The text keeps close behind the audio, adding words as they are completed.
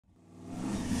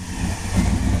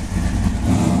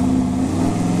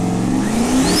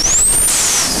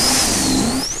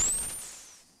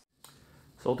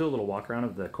do a little walk around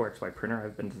of the CoreXY printer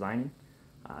I've been designing.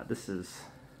 This is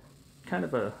kind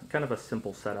of a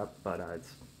simple setup, but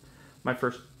it's my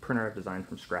first printer I've designed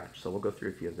from scratch. So we'll go through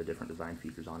a few of the different design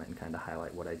features on it and kind of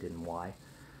highlight what I did and why.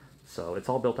 So it's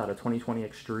all built out of 2020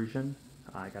 extrusion.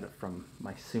 I got it from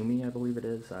my Sumi, I believe it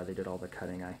is. They did all the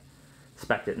cutting. I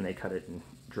spec'd it and they cut it and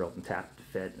drilled and tapped to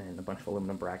fit, and a bunch of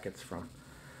aluminum brackets from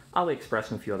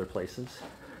AliExpress and a few other places.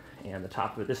 And the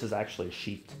top of it, this is actually a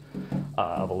sheet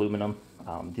of aluminum.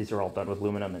 These are all done with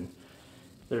aluminum, and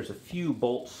there's a few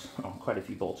bolts, quite a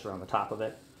few bolts around the top of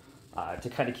it to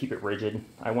kind of keep it rigid.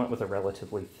 I went with a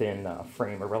relatively thin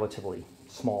frame, a relatively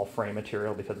small frame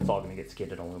material, because it's all going to get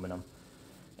skidded aluminum,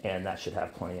 and that should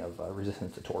have plenty of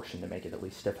resistance to torsion to make it at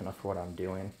least stiff enough for what I'm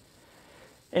doing.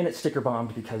 And it's sticker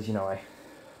bombed because, you know, I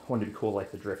wanted to be cool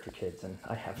like the drifter kids, and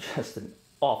I have just an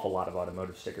awful lot of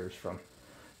automotive stickers from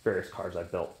various cars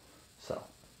I've built. So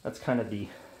that's kind of the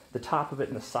top of it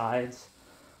and the sides.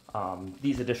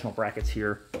 These additional brackets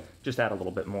here just add a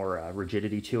little bit more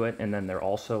rigidity to it, and then they're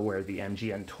also where the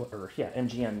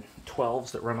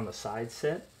MGN12s that run on the side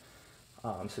sit.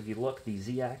 So if you look, the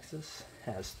Z-axis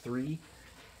has 3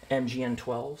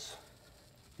 MGN12s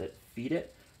that feed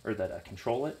it, or that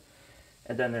control it,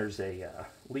 and then there's a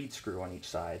lead screw on each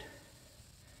side,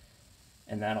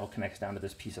 and that all connects down to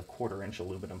this piece of 1/4-inch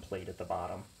aluminum plate at the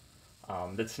bottom.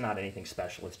 That's not anything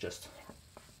special, it's just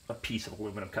a piece of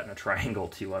aluminum cut in a triangle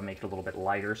to make it a little bit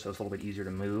lighter, so it's a little bit easier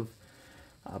to move.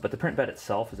 But the print bed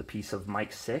itself is a piece of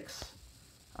Mic 6,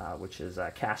 which is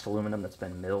cast aluminum that's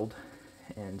been milled.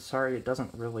 And sorry, it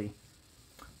doesn't really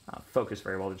focus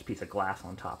very well. There's a piece of glass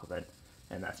on top of it,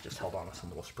 and that's just held on with some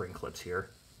little spring clips here.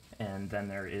 And then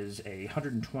there is a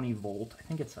 120 volt, I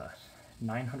think it's a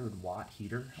 900 watt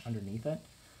heater underneath it.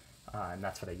 And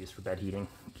that's what I use for bed heating.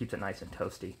 It keeps it nice and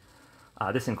toasty.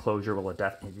 This enclosure will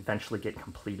eventually get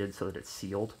completed so that it's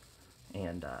sealed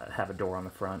and have a door on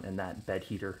the front, and that bed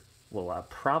heater will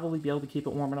probably be able to keep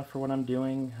it warm enough for what I'm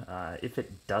doing. If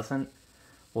it doesn't,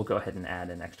 we'll go ahead and add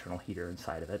an external heater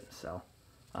inside of it. So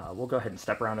we'll go ahead and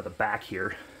step around to the back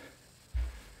here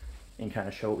and kind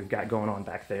of show what we've got going on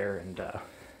back there, and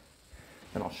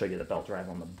then I'll show you the belt drive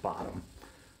on the bottom.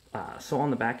 So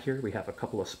on the back here, we have a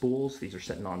couple of spools. These are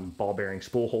sitting on ball bearing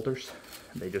spool holders.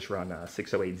 They just run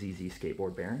 608 ZZ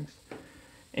skateboard bearings.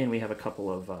 And we have a couple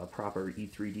of proper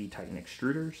E3D Titan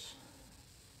extruders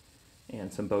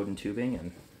and some Bowden tubing,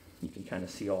 and you can kind of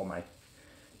see all my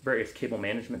various cable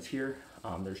managements here.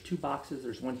 There's 2 boxes.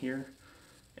 There's one here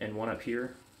and one up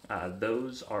here.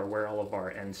 Those are where all of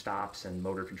our end stops and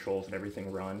motor controls and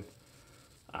everything run.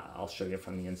 I'll show you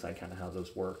from the inside kind of how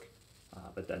those work.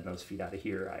 But then those feed out of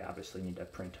here. I obviously need to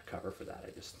print a cover for that.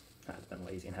 I just have been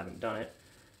lazy and haven't done it.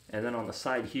 And then on the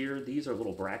side here, these are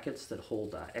little brackets that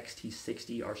hold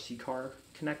XT60 RC car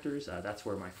connectors. That's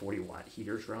where my 40 watt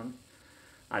heaters run.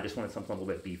 I just wanted something a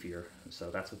little bit beefier,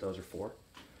 so that's what those are for.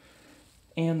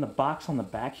 And the box on the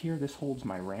back here, this holds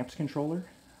my ramps controller.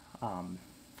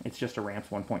 It's just a ramps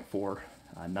 1.4,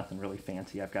 nothing really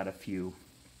fancy. I've got a few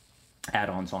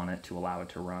add-ons on it to allow it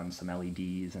to run some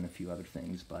LEDs and a few other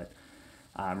things, but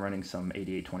I'm running some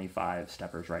 8825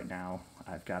 steppers right now.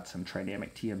 I've got some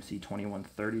Trinamic TMC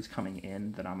 2130s coming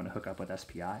in that I'm going to hook up with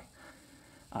SPI.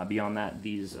 Beyond that,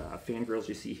 these fan grills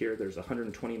you see here, there's a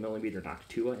 120 millimeter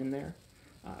Noctua in there.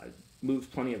 Moves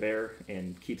plenty of air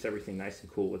and keeps everything nice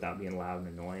and cool without being loud and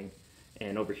annoying.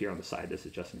 And over here on the side, this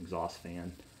is just an exhaust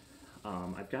fan.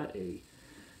 I've got a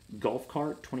golf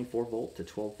cart 24 volt to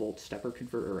 12 volt stepper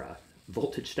converter, or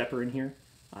voltage stepper in here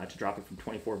to drop it from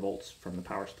 24 volts from the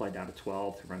power supply down to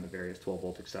 12 to run the various 12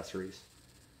 volt accessories.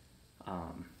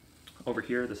 Over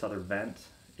here, this other vent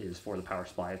is for the power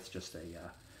supply. It's just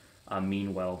a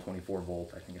Meanwell 24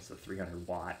 volt. I think it's the 300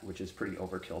 watt, which is pretty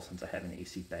overkill since I have an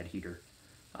AC bed heater.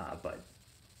 But,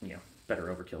 you know, better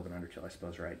overkill than underkill, I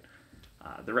suppose, right?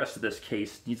 The rest of this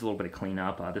case needs a little bit of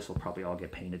cleanup. This will probably all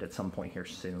get painted at some point here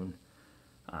soon.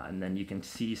 And then you can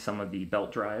see some of the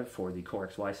belt drive for the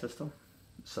CoreXY system.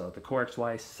 So the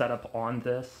CoreXY setup on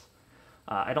this,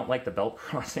 I don't like the belt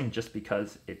crossing just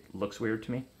because it looks weird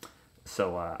to me.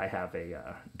 So I have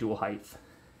a dual height.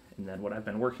 And then what I've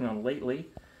been working on lately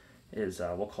is,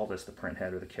 we'll call this the print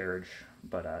head or the carriage,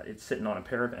 but it's sitting on a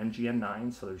pair of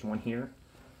MGN9s. So there's one here,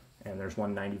 and there's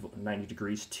one 90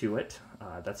 degrees to it.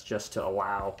 That's just to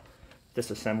allow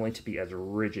this assembly to be as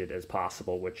rigid as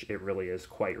possible, which it really is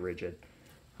quite rigid.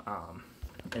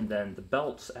 And then the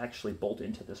belts actually bolt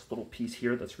into this little piece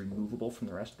here that's removable from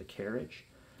the rest of the carriage.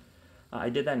 I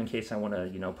did that in case I want to,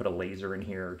 you know, put a laser in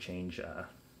here or change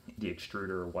the extruder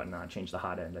or whatnot, change the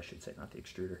hot end, I should say, not the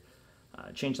extruder.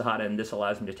 Change the hot end. This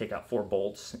allows me to take out 4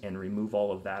 bolts and remove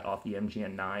all of that off the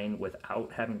MGN9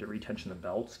 without having to retension the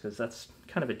belts, because that's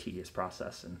kind of a tedious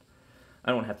process, and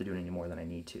I don't have to do it any more than I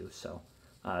need to. So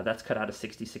that's cut out of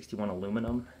 6061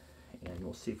 aluminum, and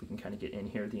we'll see if we can kind of get in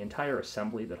here. The entire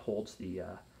assembly that holds the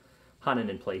hot end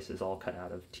in place is all cut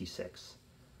out of T6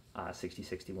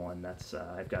 6061. That's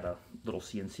I've got a little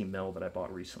CNC mill that I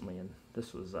bought recently, and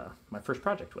this was my first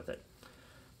project with it.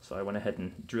 So I went ahead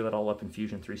and drew that all up in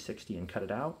Fusion 360 and cut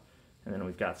it out. And then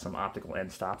we've got some optical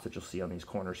end stops that you'll see on these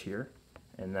corners here.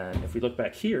 And then if we look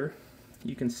back here,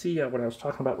 you can see what I was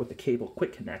talking about with the cable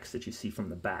quick connects that you see from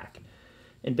the back.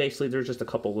 And basically there's just a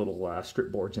couple little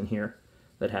strip boards in here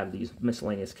that have these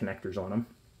miscellaneous connectors on them.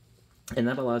 And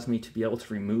that allows me to be able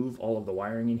to remove all of the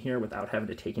wiring in here without having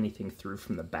to take anything through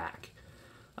from the back.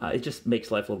 It just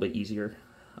makes life a little bit easier.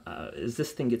 As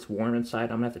this thing gets warm inside,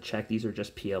 I'm going to have to check. These are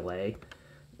just PLA.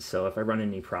 So if I run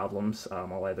into any problems,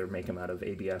 I'll either make them out of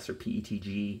ABS or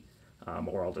PETG,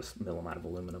 or I'll just mill them out of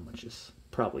aluminum, which is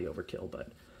probably overkill. But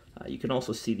you can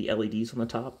also see the LEDs on the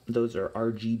top. Those are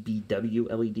RGBW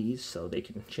LEDs, so they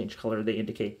can change color. They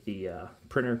indicate the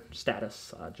printer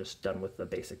status, just done with the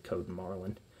basic code in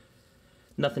Marlin.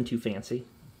 Nothing too fancy.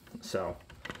 So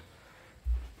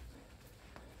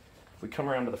if we come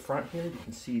around to the front here, you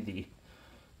can see the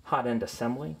hot end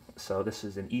assembly. So this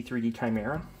is an E3D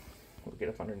Chimera. We'll get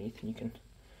up underneath and you can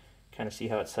kind of see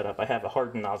how it's set up. I have a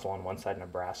hardened nozzle on one side and a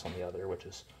brass on the other, which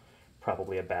is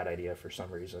probably a bad idea for some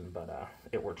reason, but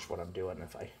it works for what I'm doing.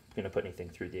 If I'm going to put anything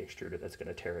through the extruder that's going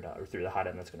to tear it up, or through the hot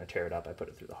end that's going to tear it up, I put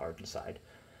it through the hardened side.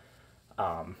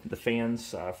 The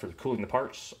fans for cooling the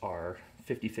parts are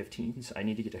 5015s. I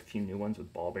need to get a few new ones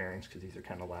with ball bearings because these are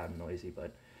kind of loud and noisy,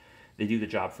 but they do the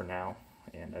job for now.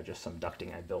 And just some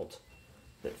ducting I built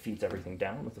that feeds everything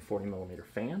down with a 40mm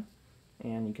fan.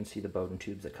 And you can see the Bowden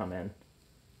tubes that come in.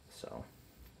 So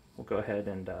we'll go ahead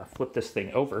and flip this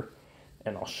thing over,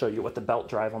 and I'll show you what the belt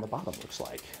drive on the bottom looks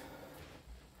like.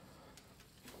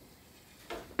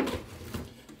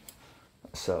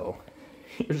 So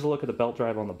here's a look at the belt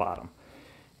drive on the bottom.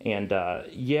 And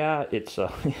yeah, it's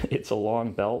a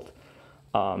long belt.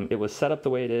 It was set up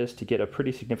the way it is to get a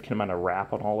pretty significant amount of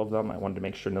wrap on all of them. I wanted to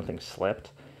make sure nothing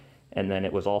slipped. And then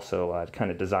it was also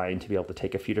kind of designed to be able to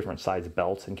take a few different size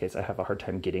belts in case I have a hard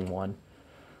time getting one.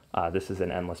 This is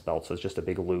an endless belt, so it's just a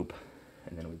big loop.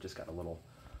 And then we've just got a little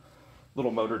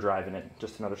motor drive in it,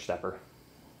 just another stepper.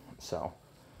 So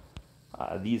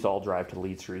these all drive to the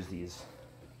lead screws. These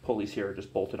pulleys here are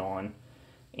just bolted on,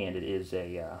 and it is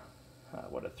a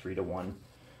 3-to-1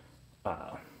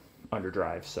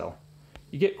 underdrive. So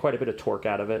you get quite a bit of torque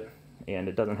out of it, and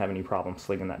it doesn't have any problem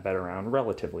slinging that bed around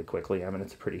relatively quickly. I mean,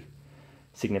 it's a pretty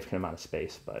significant amount of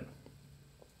space, but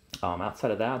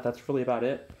outside of that, that's really about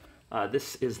it.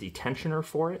 This is the tensioner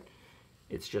for it.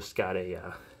 It's just got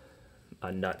a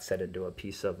nut set into a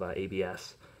piece of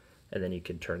ABS, and then you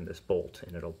can turn this bolt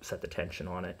and it'll set the tension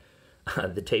on it.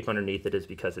 The tape underneath it is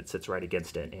because it sits right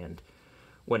against it, and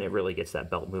when it really gets that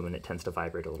belt moving, it tends to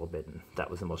vibrate a little bit, and that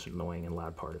was the most annoying and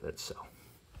loud part of it. So,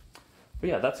 but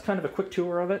yeah, that's kind of a quick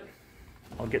tour of it.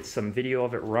 I'll get some video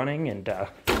of it running, and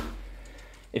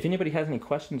if anybody has any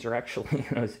questions or actually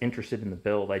is interested in the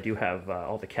build, I do have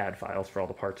all the CAD files for all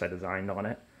the parts I designed on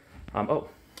it. Oh,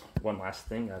 one last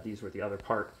thing, these were the other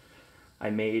part I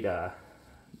made.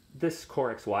 This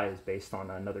CoreXY is based on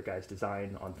another guy's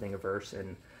design on Thingiverse,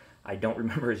 and I don't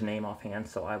remember his name offhand,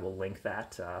 so I will link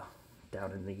that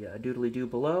down in the doodly-doo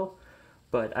below.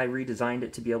 But I redesigned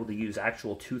it to be able to use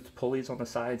actual toothed pulleys on the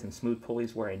sides and smooth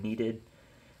pulleys where I needed.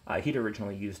 He'd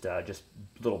originally used just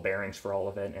little bearings for all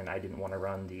of it, and I didn't want to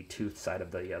run the tooth side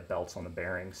of the belts on the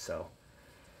bearings, so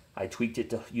I tweaked it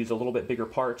to use a little bit bigger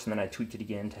parts, and then I tweaked it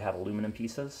again to have aluminum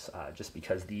pieces, just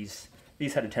because these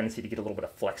had a tendency to get a little bit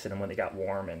of flex in them when they got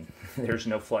warm, and there's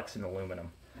no flex in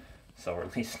aluminum, so or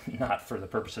at least not for the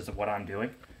purposes of what I'm doing.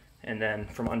 And then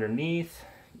from underneath,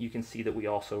 you can see that we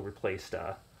also replaced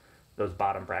those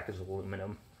bottom brackets of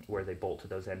aluminum where they bolt to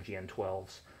those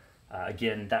MGN12s.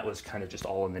 Again, that was kind of just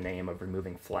all in the name of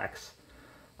removing flex.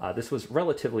 This was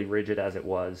relatively rigid as it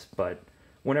was, but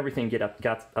when everything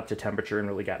got up to temperature and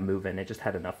really got moving, it just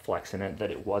had enough flex in it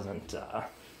that it wasn't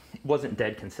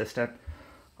dead consistent.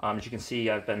 As you can see,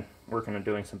 I've been working on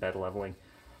doing some bed leveling.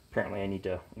 Apparently I need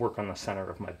to work on the center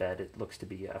of my bed. It looks to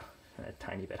be a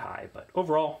tiny bit high, but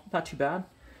overall, not too bad.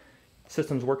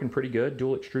 System's working pretty good.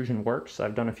 Dual extrusion works.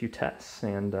 I've done a few tests,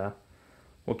 and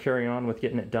we'll carry on with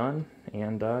getting it done.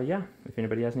 And yeah, if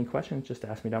anybody has any questions, just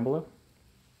ask me down below.